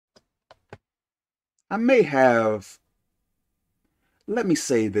I may have, let me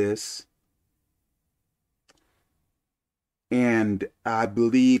say this, and I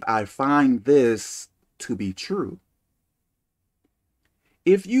believe I find this to be true.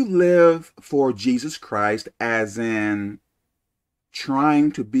 If you live for Jesus Christ, as in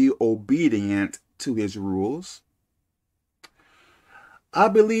trying to be obedient to his rules, I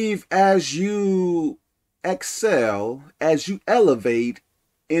believe as you excel, as you elevate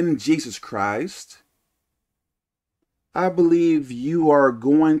in Jesus Christ, I believe you are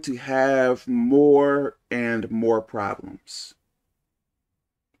going to have more and more problems.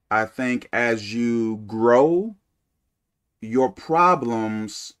 I think as you grow, your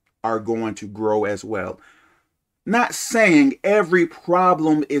problems are going to grow as well. Not saying every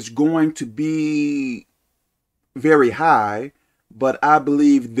problem is going to be very high, but I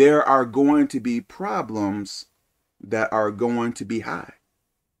believe there are going to be problems that are going to be high.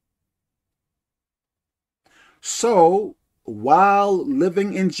 So, while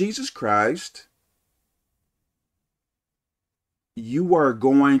living in Jesus Christ, you are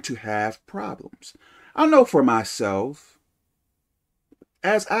going to have problems. I know for myself,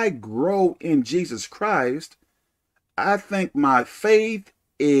 as I grow in Jesus Christ, I think my faith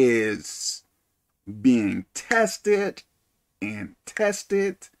is being tested and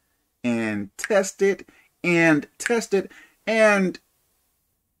tested and tested and tested. And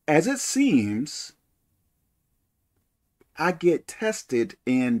as it seems, I get tested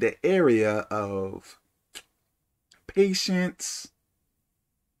in the area of patience,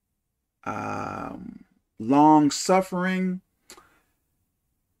 long suffering.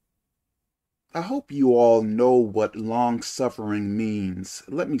 I hope you all know what long suffering means.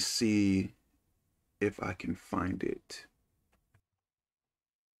 Let me see if I can find it.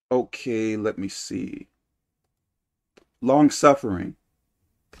 Okay, let me see. Long suffering.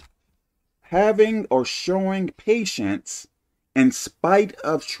 Having or showing patience in spite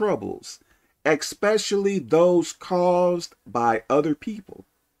of troubles, especially those caused by other people.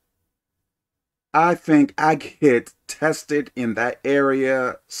 I think I get tested in that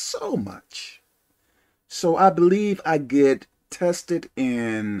area so much. So I believe I get tested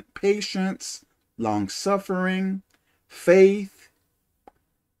in patience, long suffering, faith,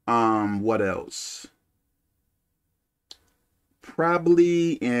 what else?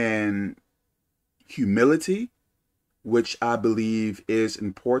 Probably in humility, which I believe is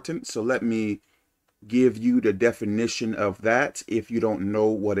important. So let me give you the definition of that if you don't know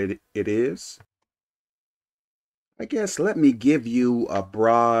what it is. I guess let me give you a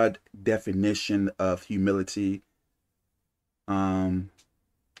broad definition of humility. Um,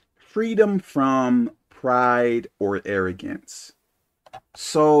 Freedom from pride or arrogance.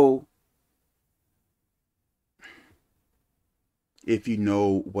 So, if you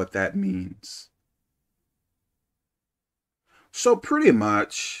know what that means. So, pretty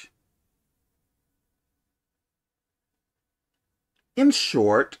much, in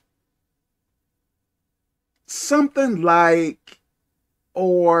short, something like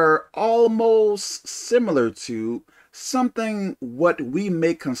or almost similar to something what we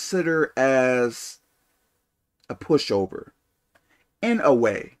may consider as a pushover in a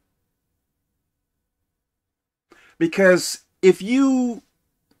way. Because if you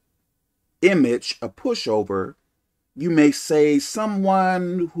image a pushover, you may say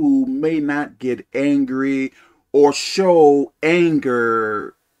someone who may not get angry or show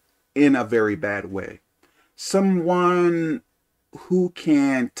anger in a very bad way. Someone who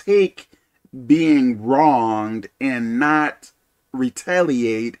can take being wronged and not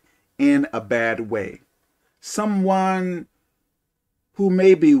retaliate in a bad way. Someone who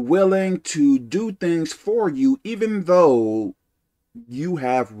may be willing to do things for you even though you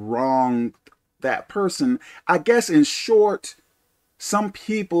have wronged that person. I guess in short, some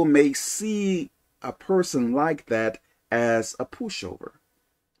people may see a person like that as a pushover.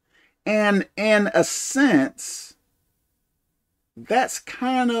 And in a sense, that's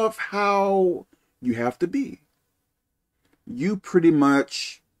kind of how you have to be. You pretty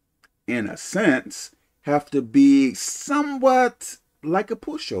much, in a sense, have to be somewhat like a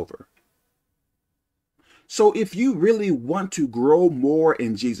pushover. So if you really want to grow more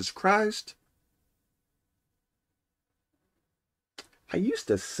in Jesus Christ, I used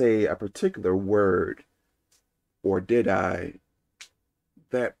to say a particular word, or did I,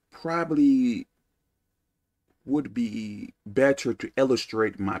 that probably would be better to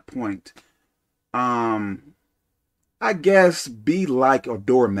illustrate my point. Um, I guess be like a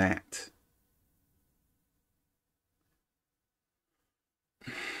doormat.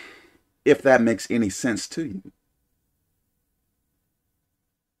 If that makes any sense to you.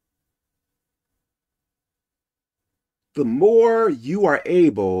 the more you are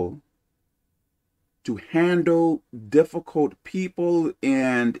able to handle difficult people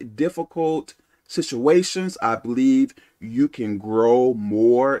and difficult situations, I believe you can grow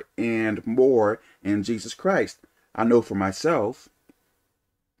more and more in Jesus Christ. I know for myself,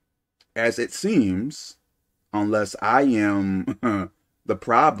 as it seems, unless I am the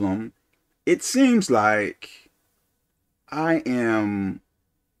problem, it seems like I am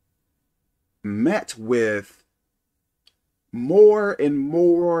met with more and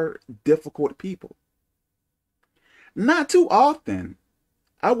more difficult people. Not too often,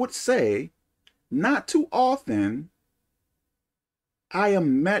 I would say, not too often, I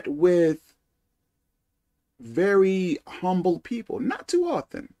am met with very humble people. Not too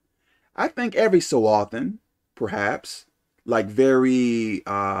often. I think every so often, perhaps, like very,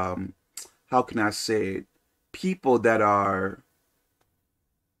 how can I say it? People that are,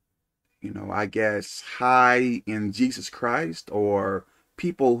 I guess, high in Jesus Christ, or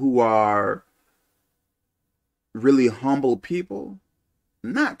people who are really humble people.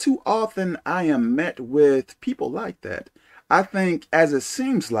 Not too often I am met with people like that. I think, as it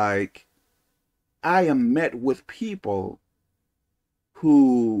seems like, I am met with people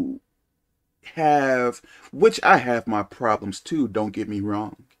who have, which I have my problems too, don't get me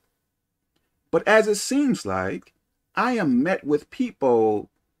wrong. But as it seems like, I am met with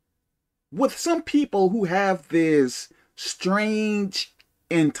some people who have this strange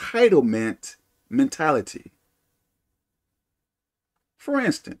entitlement mentality. For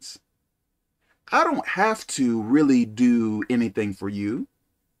instance, I don't have to really do anything for you.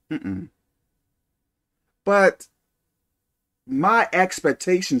 Mm-mm. But my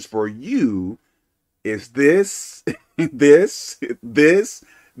expectations for you is this, this.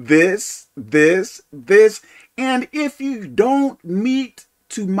 And if you don't meet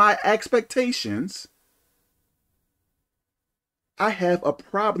to my expectations, I have a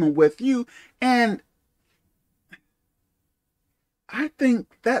problem with you. And I think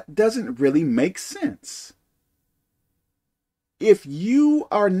that doesn't really make sense. If you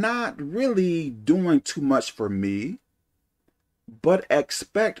are not really doing too much for me, but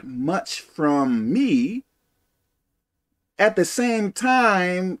expect much from me, at the same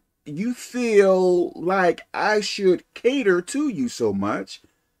time, you feel like I should cater to you so much,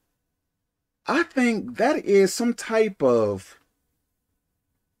 I think that is some type of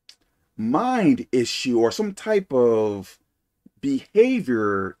mind issue or some type of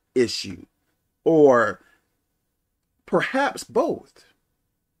behavior issue, or perhaps both.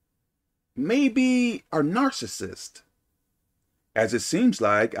 Maybe a narcissist. As it seems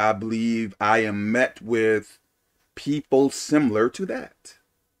like, I believe I am met with people similar to that.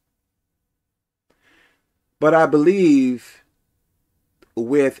 But I believe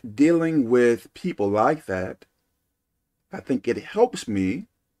with dealing with people like that, I think it helps me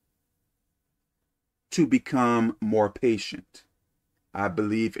to become more patient. I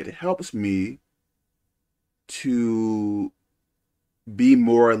believe it helps me to be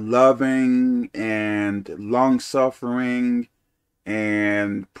more loving and long-suffering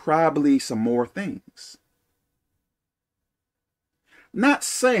and probably some more things. Not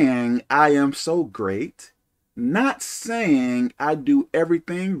saying I am so great, not saying I do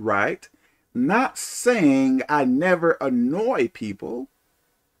everything right, not saying I never annoy people,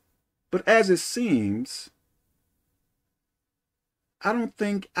 but as it seems, I don't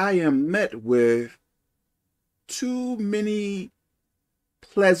think I am met with too many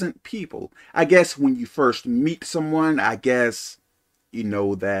pleasant people. I guess when you first meet someone, I guess,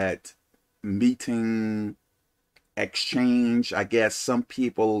 that meeting exchange, I guess some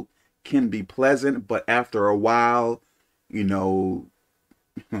people can be pleasant, but after a while,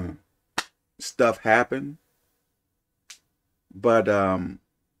 stuff happen. But I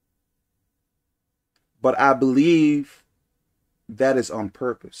believe that is on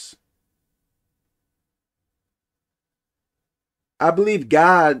purpose. I believe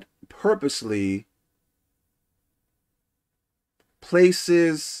God purposely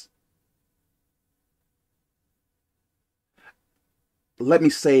places, let me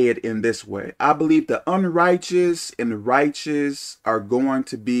say it in this way. I believe the unrighteous and the righteous are going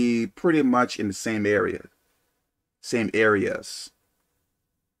to be pretty much in the same area, same areas.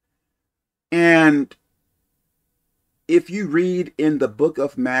 And if you read in the book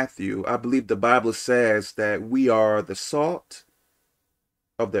of Matthew, I believe the Bible says that we are the salt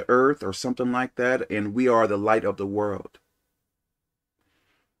of the earth or something like that, and we are the light of the world.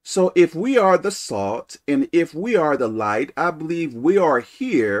 So if we are the salt and if we are the light, I believe we are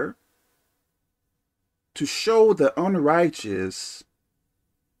here to show the unrighteous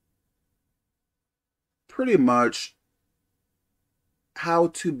pretty much how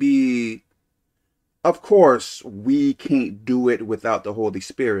to be, of course, we can't do it without the Holy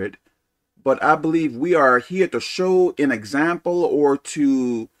Spirit, but I believe we are here to show an example or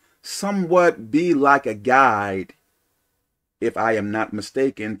to somewhat be like a guide, if I am not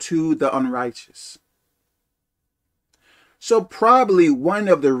mistaken, to the unrighteous. So probably one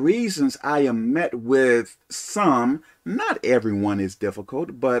of the reasons I am met with some, not everyone is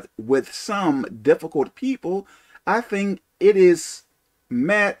difficult, but with some difficult people, I think it is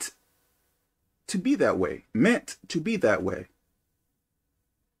meant to be that way, meant to be that way.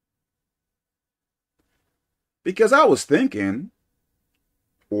 Because I was thinking,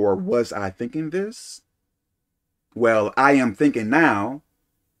 or was I thinking this? Well, I am thinking now,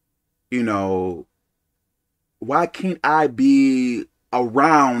 you know, why can't I be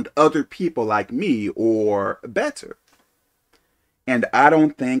around other people like me or better? And I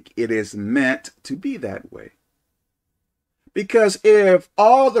don't think it is meant to be that way. Because if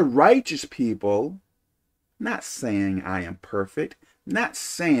all the righteous people, not saying I am perfect, not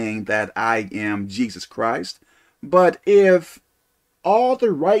saying that I am Jesus Christ, but if all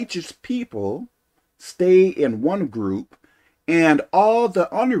the righteous people stay in one group and all the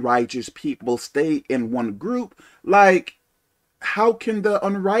unrighteous people stay in one group, like, how can the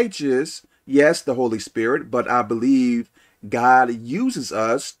unrighteous, yes, the Holy Spirit, but I believe God uses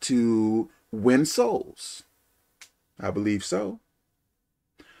us to win souls. I believe so.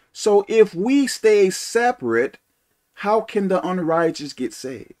 So if we stay separate, how can the unrighteous get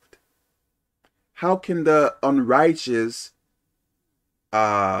saved? How can the unrighteous,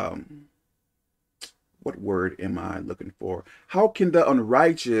 what word am I looking for? How can the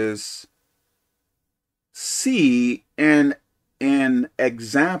unrighteous see an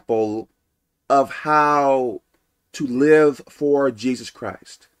example of how to live for Jesus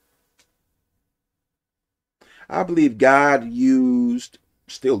Christ? I believe God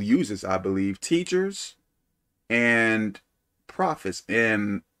still uses, I believe, teachers and prophets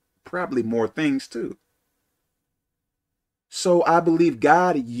and probably more things too. So I believe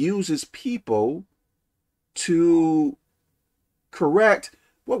God uses people to correct,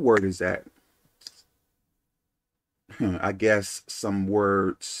 what word is that? I guess some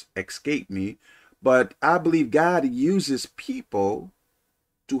words escape me, but I believe God uses people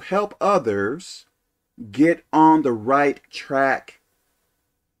to help others get on the right track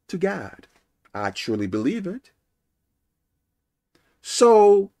to God. I truly believe it.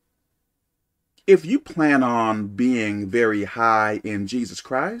 So if you plan on being very high in Jesus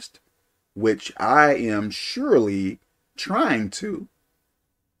Christ, which I am surely trying to,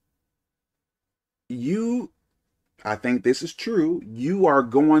 I think this is true, you are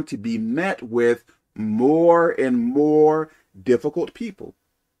going to be met with more and more difficult people.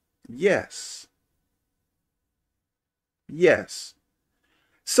 Yes. Yes.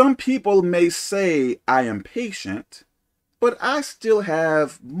 Some people may say I am patient, but I still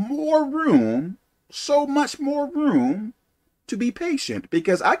have more room, so much more room to be patient,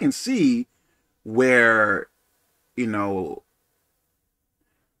 because I can see where,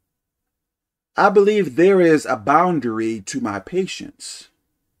 I believe there is a boundary to my patience.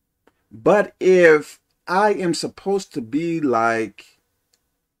 But if I am supposed to be like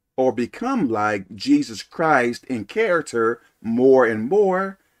or become like Jesus Christ in character more and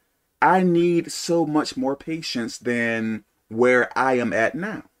more, I need so much more patience than where I am at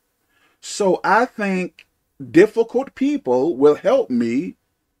now. So I think difficult people will help me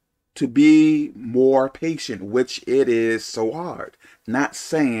to be more patient, which it is so hard. Not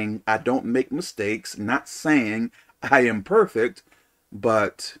saying I don't make mistakes, not saying I am perfect,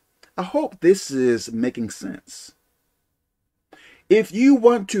 but I hope this is making sense. If you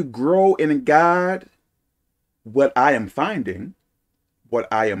want to grow in God, what I am finding,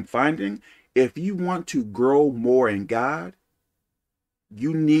 if you want to grow more in God,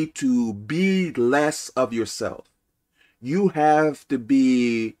 you need to be less of yourself. You have to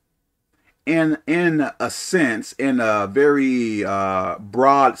be, in a sense, in a very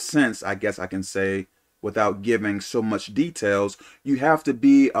broad sense, I guess I can say, without giving so much details, you have to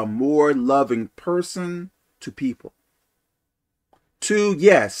be a more loving person to people. To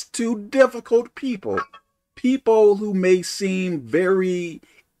difficult people. People who may seem very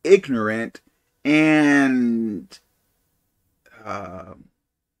ignorant and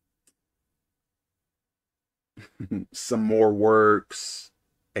some more words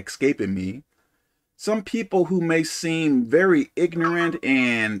escaping me. Some people who may seem very ignorant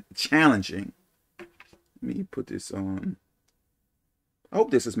and challenging. Let me put this on. I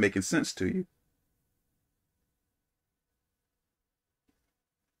hope this is making sense to you.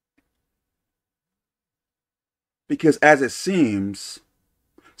 Because as it seems,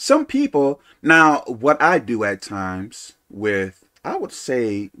 Some people, now what I do at times with, I would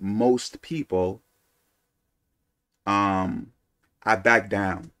say most people, um, I back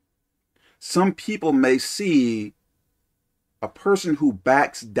down. Some people may see a person who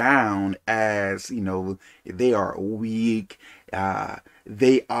backs down as, they are weak,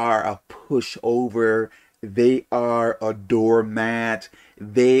 they are a pushover, they are a doormat,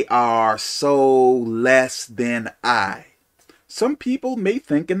 they are so less than I. Some people may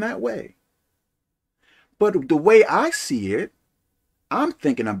think in that way. But the way I see it, I'm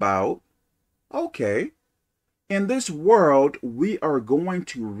thinking about, okay, in this world, we are going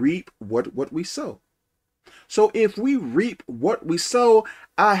to reap what we sow. So if we reap what we sow,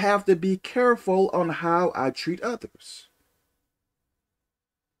 I have to be careful on how I treat others.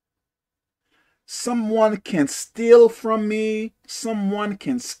 Someone can steal from me, someone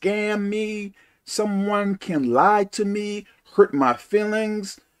can scam me, someone can lie to me, hurt my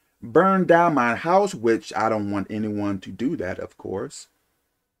feelings, burn down my house, which I don't want anyone to do that, of course.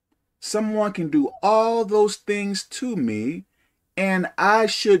 Someone can do all those things to me, and I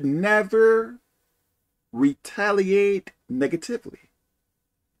should never retaliate negatively.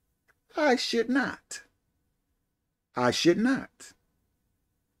 I should not. I should not.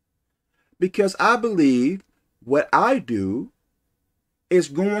 Because I believe what I do is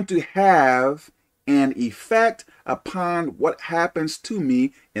going to have an effect upon what happens to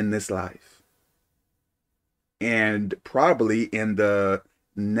me in this life. And probably in the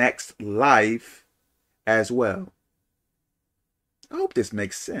next life as well. I hope this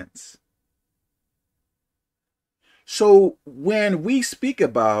makes sense. So when we speak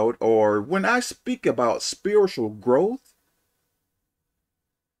about, or when I speak about spiritual growth,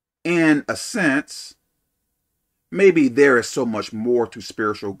 in a sense, maybe there is so much more to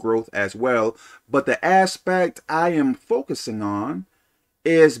spiritual growth as well, but the aspect I am focusing on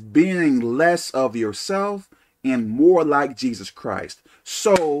is being less of yourself and more like Jesus Christ.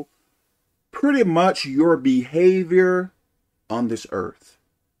 So pretty much your behavior on this earth,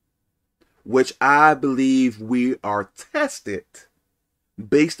 which I believe we are tested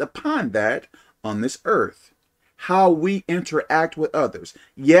based upon that on this earth. How we interact with others.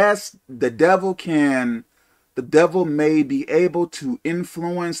 Yes, the devil may be able to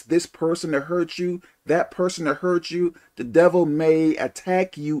influence this person to hurt you, that person to hurt you. The devil may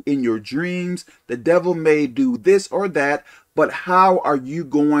attack you in your dreams. The devil may do this or that, but how are you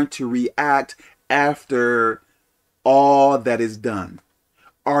going to react after all that is done?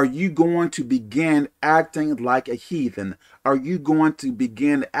 Are you going to begin acting like a heathen? Are you going to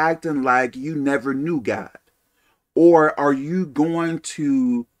begin acting like you never knew God? Or are you going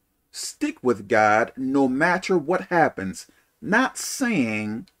to stick with God no matter what happens? Not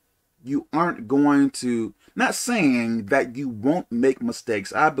saying you aren't going to, not saying that you won't make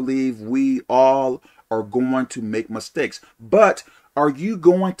mistakes. I believe we all are going to make mistakes. But are you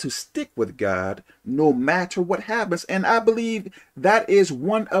going to stick with God no matter what happens? And I believe that is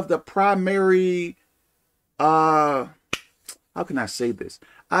one of the primary, how can I say this?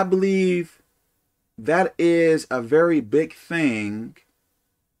 I believe that is a very big thing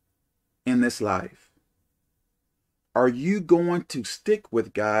in this life. Are you going to stick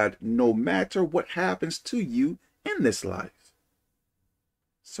with God no matter what happens to you in this life?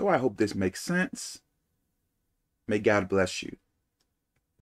 So I hope this makes sense. May God bless you.